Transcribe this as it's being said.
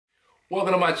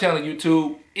Welcome to my channel,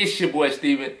 YouTube. It's your boy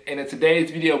Steven, and in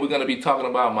today's video we're going to be talking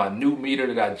about my new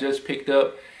meter that I just picked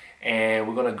up, and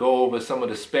we're going to go over some of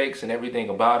the specs and everything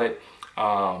about it.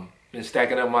 Been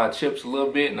stacking up my chips a little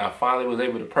bit, and I finally was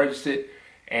able to purchase it,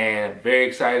 and very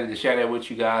excited to share that with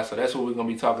you guys. So that's what we're going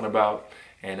to be talking about,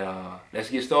 and let's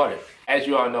get started. As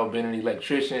you all know, being an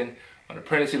electrician, an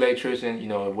apprentice electrician, you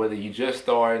know, whether you're just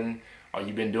starting or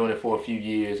you've been doing it for a few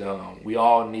years, we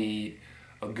all need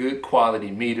a good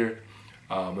quality meter.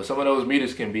 But some of those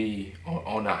meters can be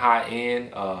on the high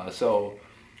end. So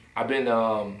I've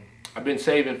been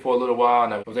saving for a little while,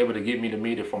 and I was able to get me the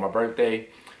meter for my birthday,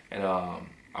 and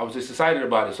I was just excited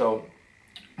about it. So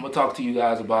I'm gonna talk to you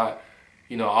guys about,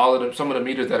 you know, some of the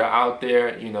meters that are out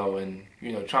there, you know, and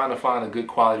trying to find a good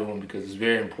quality one, because it's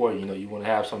very important. You know, you want to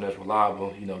have something that's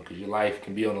reliable, you know, because your life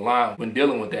can be on the line when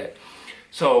dealing with that.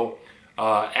 So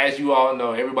as you all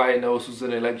know, everybody knows who's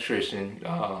an electrician.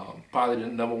 Probably the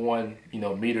number one,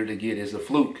 meter to get is a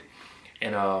fluke.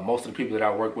 And most of the people that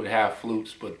I work with have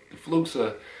flukes, but the flukes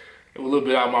are a little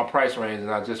bit out of my price range, and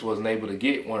I just wasn't able to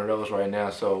get one of those right now.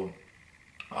 So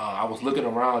I was looking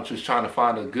around just trying to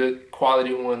find a good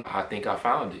quality one. I think I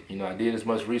found it. You know, I did as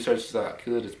much research as I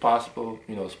could as possible.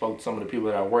 You know, spoke to some of the people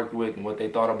that I worked with and what they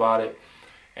thought about it.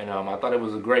 And I thought it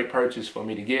was a great purchase for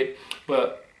me to get.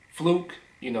 But fluke,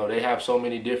 you know, they have so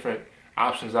many different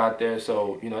options out there.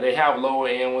 So, you know, they have lower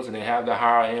end ones and they have the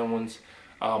higher end ones.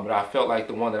 But I felt like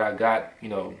the one that I got, you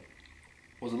know,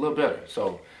 was a little better.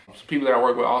 So some people that I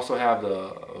work with also have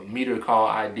the meter called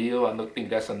Ideal. I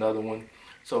think that's another one.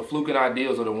 So Fluke and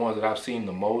Ideals are the ones that I've seen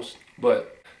the most.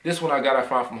 But this one I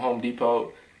found from Home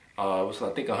Depot. It was, I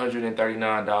think,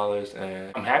 $139,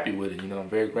 and I'm happy with it. You know, I'm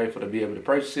very grateful to be able to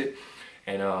purchase it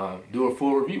and do a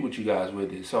full review with you guys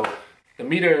with it. So the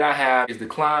meter that I have is the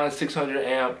Klein 600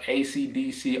 amp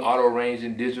AC/DC auto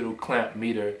ranging digital clamp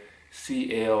meter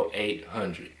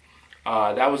CL800.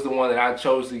 That was the one that I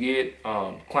chose to get.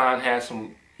 Klein has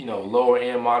some, lower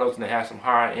end models, and they have some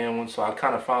higher end ones. So I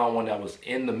kind of found one that was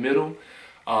in the middle,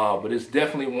 but it's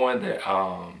definitely one that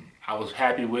I was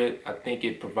happy with. I think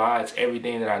it provides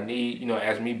everything that I need. You know,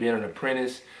 as me being an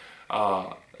apprentice,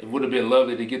 it would have been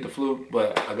lovely to get the Fluke,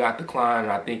 but I got the Klein,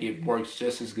 and I think it works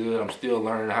just as good. I'm still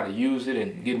learning how to use it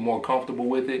and getting more comfortable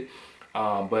with it.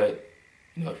 But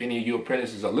you know, if any of you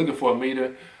apprentices are looking for a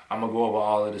meter, I'm gonna go over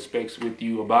all of the specs with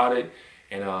you about it,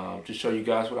 and just show you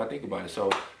guys what I think about it. So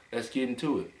let's get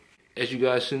into it. As you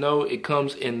guys should know, it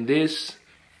comes in this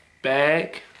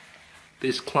bag,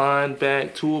 this Klein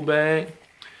bag, tool bag.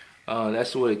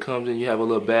 That's what it comes in. You have a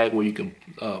little bag where you can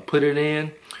put it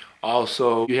in.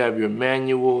 Also, you have your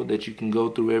manual that you can go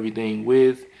through everything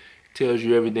with. It tells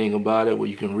you everything about it, where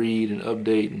you can read and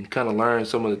update and kind of learn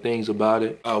some of the things about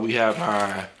it. We have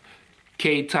our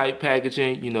K-type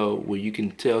packaging, you know, where you can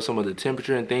tell some of the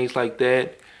temperature and things like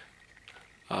that.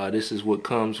 This is what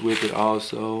comes with it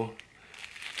also.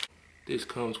 This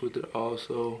comes with it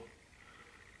also.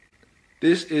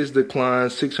 This is the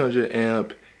Klein 600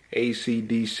 amp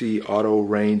AC/DC auto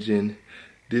ranging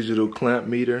digital clamp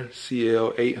meter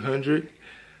CL800.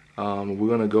 We're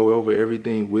gonna go over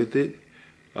everything with it.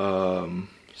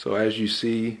 So as you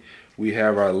see, we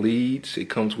have our leads. It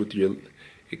comes with your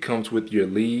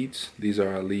leads. These are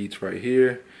our leads right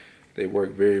here. They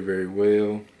work very, very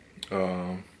well.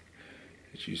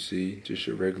 As you see, just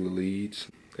your regular leads.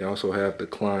 They also have the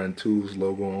Klein Tools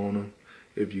logo on them,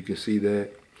 if you can see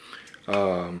that.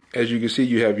 As you can see,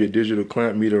 you have your digital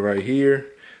clamp meter right here.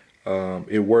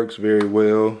 It works very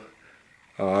well.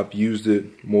 I've used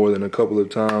it more than a couple of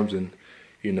times, and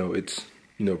you know, it's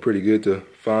pretty good to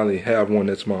finally have one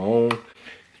that's my own.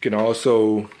 You can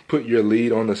also put your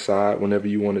lead on the side whenever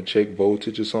you want to check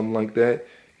voltage or something like that.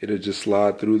 It'll just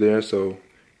slide through there. So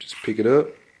just pick it up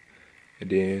and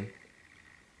then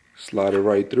slide it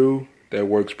right through. That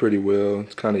works pretty well.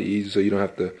 It's kind of easy, so you don't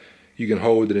have to. You can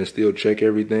hold it and still check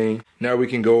everything. Now we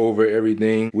can go over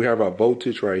everything. We have our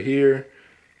voltage right here.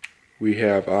 We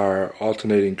have our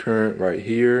alternating current right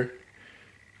here.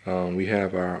 We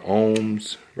have our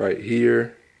ohms right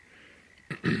here.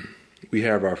 We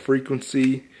have our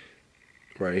frequency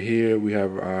right here. We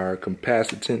have our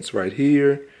capacitance right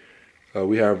here.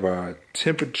 We have our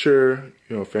temperature,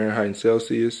 Fahrenheit and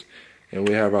Celsius, and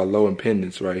we have our low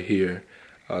impedance right here.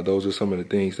 Those are some of the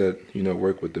things that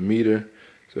work with the meter.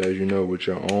 So as you know, with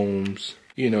your ohms,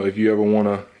 if you ever want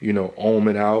to ohm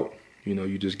it out,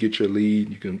 you just get your lead,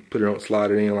 you can put it on,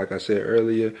 slide it in like I said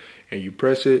earlier, and you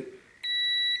press it,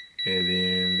 and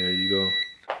then there you go.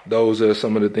 Those are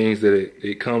some of the things that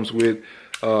it comes with.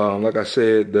 Like I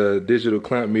said, the digital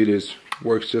clamp meter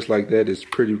works just like that. It's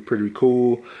pretty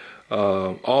cool.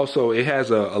 Also, it has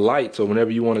a light, so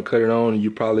whenever you want to cut it on, you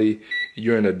probably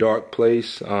you're in a dark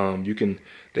place,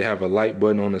 they have a light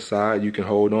button on the side you can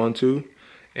hold on to,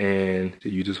 and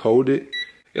you just hold it.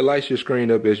 It lights your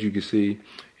screen up, as you can see,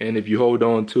 and if you hold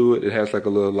on to it, it has like a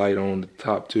little light on the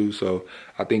top too. So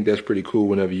I think that's pretty cool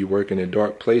whenever you're working in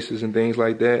dark places and things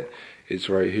like that. It's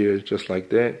right here just like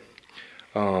that.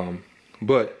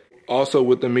 But also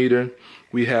with the meter,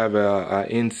 we have a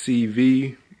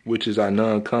NCV, which is our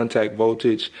non-contact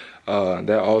voltage.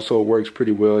 That also works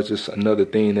pretty well. It's just another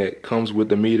thing that comes with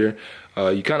the meter.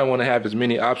 You kind of want to have as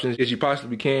many options as you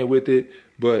possibly can with it,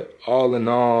 but all in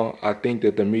all, I think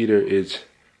that the meter is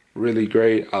really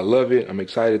great. I love it. I'm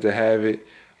excited to have it.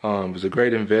 It was a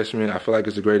great investment. I feel like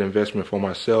it's a great investment for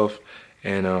myself,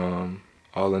 and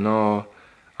all in all,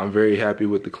 I'm very happy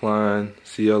with the Klein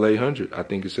CL800. I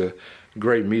think it's a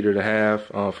great meter to have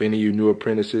for any of you new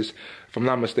apprentices. If I'm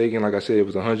not mistaken, like I said, it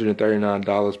was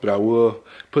 $139, but I will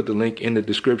put the link in the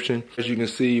description. As you can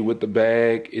see with the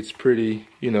bag, it's pretty,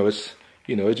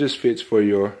 it just fits for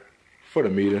the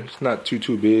meter. It's not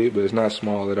too big, but it's not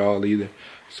small at all either.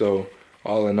 So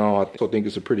all in all, I still think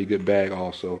it's a pretty good bag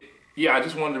also. Yeah, I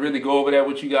just wanted to really go over that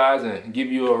with you guys and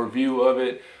give you a review of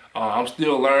it. I'm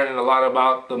still learning a lot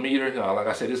about the meter. Like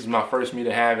I said, this is my first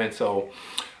meter having, so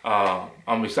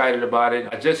I'm excited about it.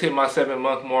 I just hit my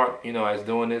 7-month mark, as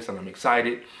doing this, and I'm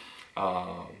excited.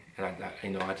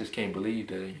 And I just can't believe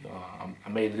that, I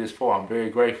made it this far. I'm very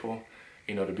grateful,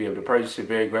 to be able to purchase it.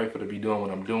 Very grateful to be doing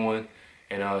what I'm doing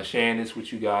and sharing this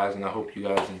with you guys. And I hope you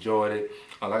guys enjoyed it.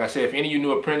 Like I said, if any of you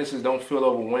new apprentices, don't feel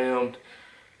overwhelmed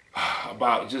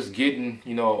about just getting,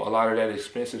 a lot of that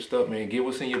expensive stuff, man. Get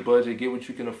what's in your budget, get what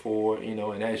you can afford,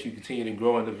 and as you continue to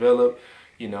grow and develop,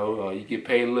 you get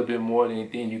paid a little bit more than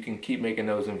anything, you can keep making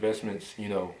those investments,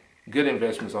 good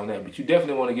investments on that. But you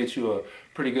definitely want to get you a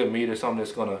pretty good meter, something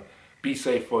that's going to be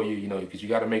safe for you, because you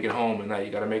got to make it home at night.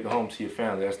 You got to make it home to your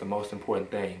family. That's the most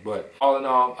important thing. But all in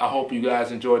all, I hope you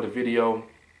guys enjoyed the video.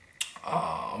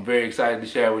 I'm very excited to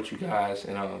share with you guys,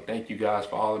 and thank you guys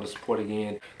for all of the support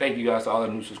again. Thank you guys to all the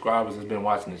new subscribers that's been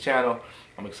watching the channel.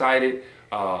 I'm excited.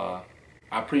 I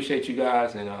appreciate you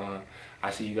guys, and I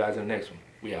see you guys in the next one.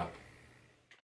 We out.